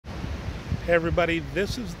Hey everybody,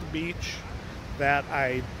 this is the beach that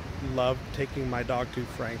I loved taking my dog to,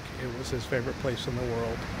 Frank. It was his favorite place in the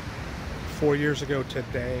world. 4 years ago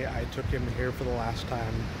today, I took him here for the last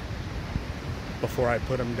time before I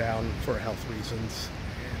put him down for health reasons.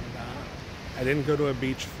 And I didn't go to a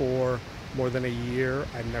beach for more than a year.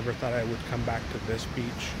 I never thought I would come back to this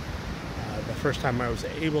beach. The first time I was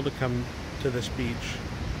able to come to this beach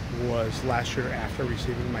was last year after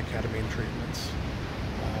receiving my ketamine treatments.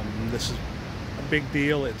 This is a big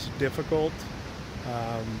deal. It's difficult,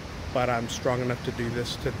 but I'm strong enough to do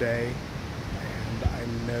this today. And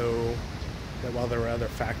I know that while there were other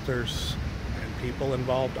factors and people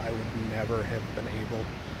involved, I would never have been able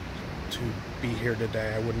to be here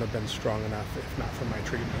today. I wouldn't have been strong enough if not for my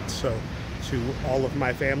treatments. So to all of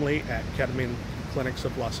my family at Ketamine Clinics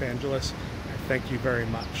of Los Angeles, I thank you very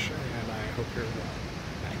much, and I hope you're well.